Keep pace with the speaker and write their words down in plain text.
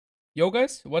Yo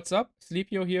guys, what's up?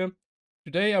 Sleepio here.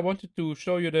 Today I wanted to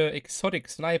show you the exotic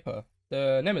sniper,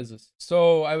 the Nemesis.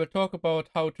 So I will talk about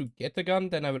how to get the gun,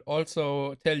 then I will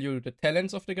also tell you the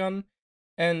talents of the gun,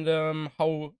 and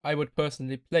how I would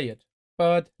personally play it.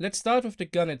 But let's start with the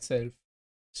gun itself.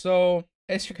 So,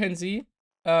 as you can see,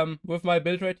 with my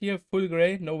build right here, full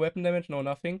gray, no weapon damage, no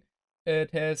nothing,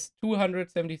 it has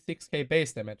 276k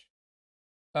base damage.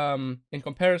 In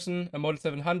comparison, a Model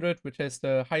 700, which has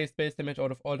the highest base damage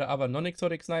out of all the other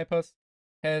non-exotic snipers,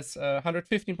 has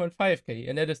 115.5k,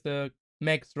 and that is the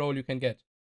max roll you can get.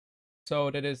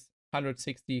 So that is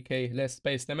 160k less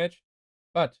base damage.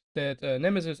 But that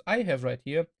Nemesis I have right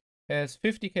here has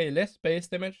 50k less base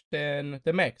damage than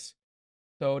the max.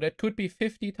 So that could be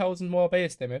 50,000 more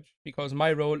base damage, because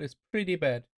my roll is pretty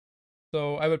bad.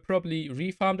 So I will probably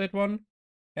refarm that one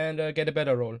and get a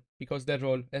better roll, because that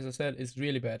roll, as I said, is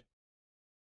really bad.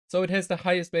 So it has the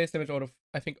highest base damage out of,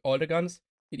 I think, all the guns.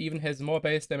 It even has more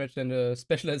base damage than the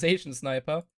specialization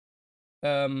sniper.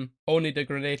 Only the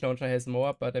grenade launcher has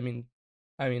more, but I mean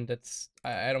that's,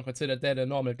 I don't consider that a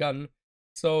normal gun.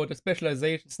 So the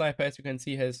specialization sniper, as you can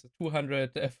see, has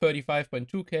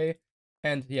 235.2k,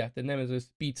 and yeah, the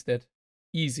Nemesis beats that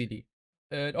easily.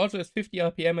 It also has 50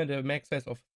 RPM and a max size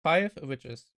of 5, which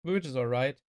is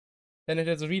alright. Then it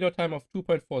has a reload time of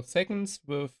 2.4 seconds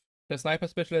with the sniper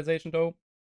specialization though.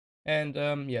 And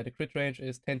yeah, the crit range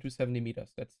is 10 to 70 meters.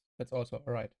 That's also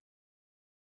alright.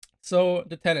 So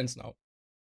the talents now.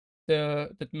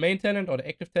 The main talent or the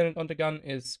active talent on the gun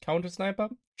is counter sniper.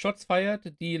 Shots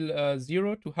fired deal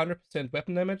 0 to 100%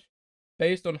 weapon damage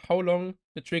based on how long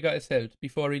the trigger is held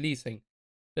before releasing.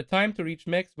 The time to reach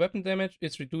max weapon damage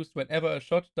is reduced whenever a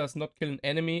shot does not kill an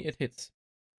enemy it hits.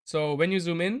 So when you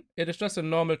zoom in, it is just a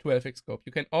normal 12x scope.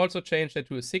 You can also change that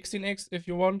to a 16x if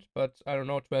you want, but I don't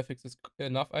know, 12x is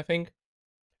enough, I think.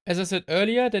 As I said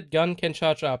earlier, that gun can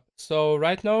charge up. So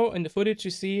right now in the footage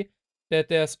you see that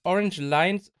there's orange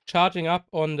lines charging up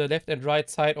on the left and right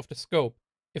side of the scope.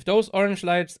 If those orange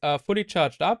lights are fully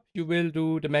charged up, you will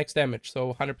do the max damage,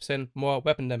 so 100% more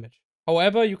weapon damage.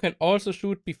 However, you can also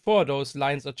shoot before those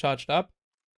lines are charged up,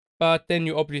 but then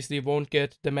you obviously won't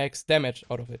get the max damage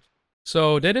out of it.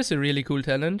 So that is a really cool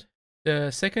talent.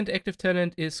 The second active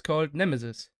talent is called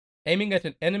Nemesis. Aiming at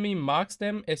an enemy marks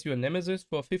them as your nemesis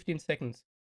for 15 seconds,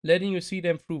 letting you see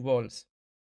them through walls.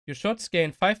 Your shots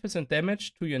gain 5%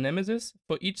 damage to your nemesis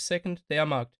for each second they are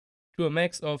marked, to a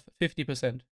max of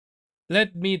 50%.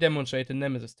 Let me demonstrate the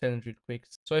Nemesis talent real quick.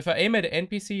 So if I aim at an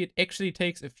NPC, it actually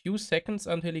takes a few seconds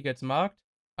until he gets marked.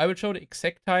 I will show the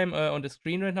exact time on the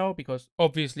screen right now, because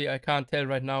obviously I can't tell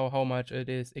right now how much it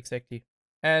is exactly.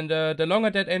 And the longer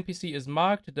that NPC is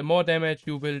marked, the more damage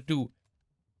you will do.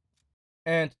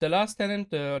 And the last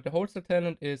talent, the holster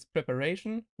talent, is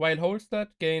Preparation. While holstered,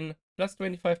 gain plus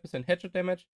 25% headshot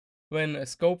damage when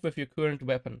scoped with your current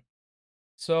weapon.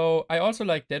 So I also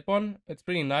like that one. It's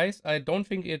pretty nice. I don't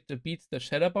think it beats the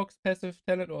Shadowbox passive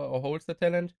talent or holster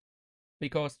talent,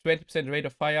 because 20% rate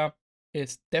of fire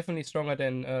is definitely stronger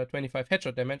than 25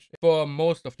 headshot damage for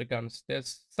most of the guns.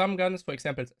 There's some guns, for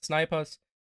example snipers,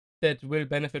 that will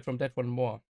benefit from that one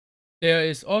more. There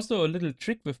is also a little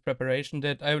trick with Preparation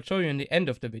that I will show you in the end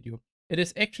of the video. It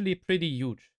is actually pretty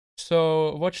huge.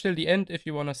 So watch till the end if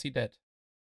you wanna see that.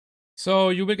 So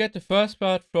you will get the first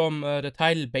part from the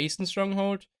title Basin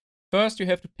Stronghold. First you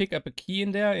have to pick up a key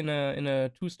in there in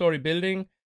a 2-story building,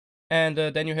 and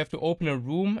then you have to open a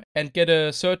room and get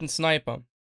a certain sniper.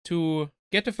 To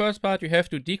get the first part you have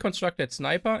to deconstruct that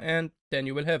sniper, and then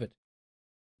you will have it.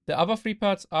 The other 3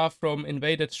 parts are from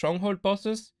invaded stronghold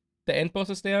bosses, the end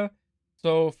bosses there.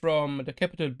 So from the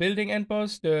Capitol Building end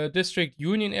boss, the District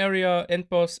Union area end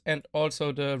boss, and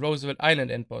also the Roosevelt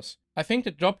Island end boss. I think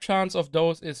the drop chance of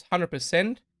those is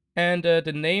 100%, and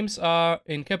the names are: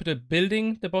 in Capitol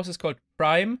Building, the boss is called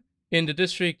Prime. In the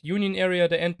District Union area,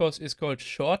 the end boss is called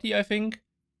Shorty, I think.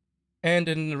 And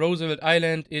in Roosevelt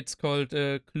Island, it's called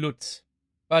Klutz.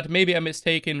 But maybe I'm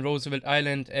mistaken Roosevelt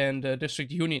Island and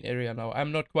District Union area now.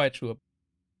 I'm not quite sure.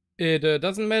 It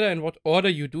doesn't matter in what order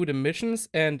you do the missions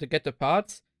and get the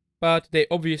parts, but they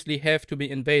obviously have to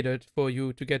be invaded for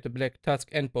you to get the Black Tusk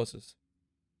end bosses.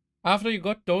 After you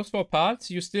got those 4 parts,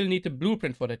 you still need the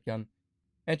blueprint for that gun.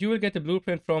 And you will get the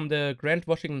blueprint from the Grand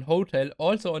Washington Hotel,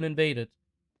 also on Invaded.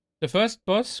 The first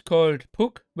boss, called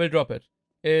Puck, will drop it.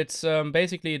 It's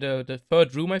basically the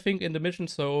 3rd room, I think, in the mission,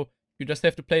 so you just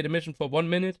have to play the mission for 1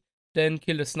 minute, then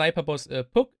kill the sniper boss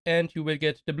Puck, and you will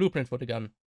get the blueprint for the gun.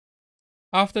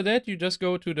 After that, you just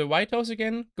go to the White House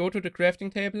again, go to the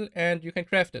crafting table, and you can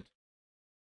craft it.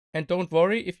 And don't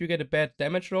worry if you get a bad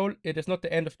damage roll, it is not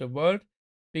the end of the world.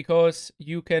 because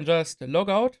you can just log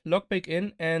out, log back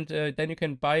in, and then you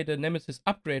can buy the Nemesis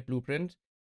upgrade blueprint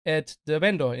at the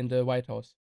vendor in the White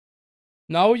House.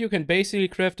 Now you can basically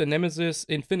craft the Nemesis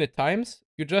infinite times.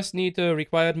 You just need the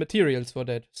required materials for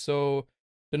that. So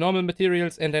the normal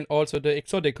materials and then also the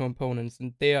exotic components,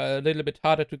 and they are a little bit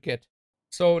harder to get.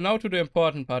 So now to the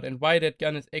important part and why that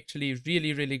gun is actually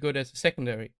really good as a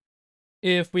secondary.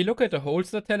 If we look at the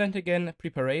holster talent again,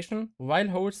 preparation, while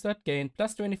holstered gain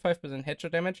plus 25%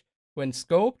 headshot damage when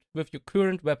scoped with your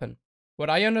current weapon. What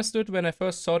I understood when I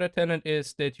first saw that talent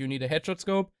is that you need a headshot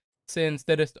scope, since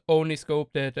that is the only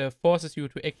scope that forces you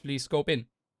to actually scope in.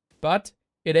 But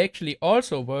it actually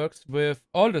also works with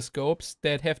all the scopes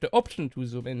that have the option to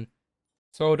zoom in.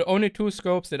 So the only 2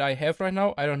 scopes that I have right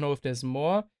now, I don't know if there's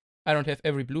more. I don't have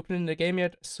every blueprint in the game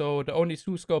yet, so the only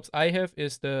 2 scopes I have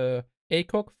is the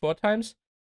ACOG 4 times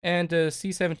and the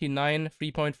C79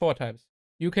 3.4 times.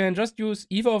 You can just use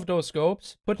either of those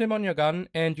scopes, put them on your gun,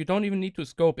 and you don't even need to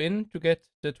scope in to get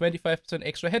the 25%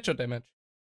 extra headshot damage.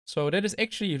 So that is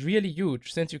actually really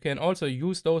huge, since you can also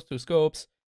use those 2 scopes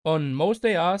on most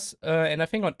ARs, and I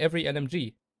think on every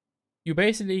LMG. You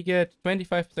basically get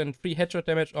 25% free headshot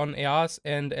damage on ARs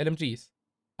and LMGs.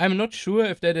 I'm not sure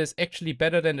if that is actually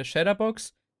better than the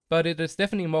Shadowbox, but it is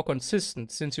definitely more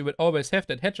consistent, since you will always have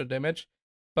that headshot damage,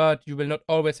 but you will not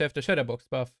always have the Shadowbox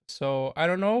buff. So I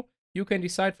don't know, you can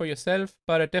decide for yourself,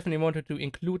 but I definitely wanted to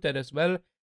include that as well,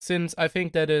 since I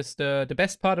think that is the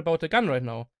best part about the gun right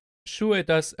now. Sure, it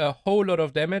does a whole lot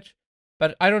of damage,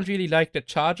 but I don't really like the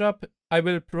charge up. I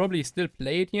will probably still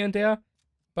play it here and there,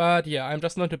 but yeah, I'm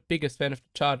just not the biggest fan of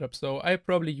the charge up, so I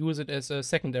probably use it as a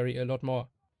secondary a lot more.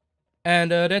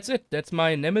 And that's it. That's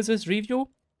my Nemesis review.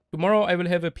 Tomorrow I will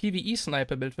have a PvE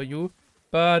sniper build for you,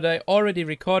 but I already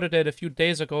recorded it a few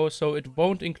days ago, so it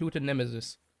won't include the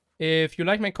Nemesis. If you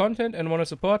like my content and want to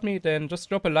support me, then just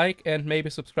drop a like and maybe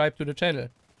subscribe to the channel.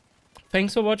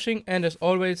 Thanks for watching, and as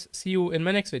always, see you in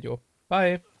my next video.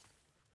 Bye!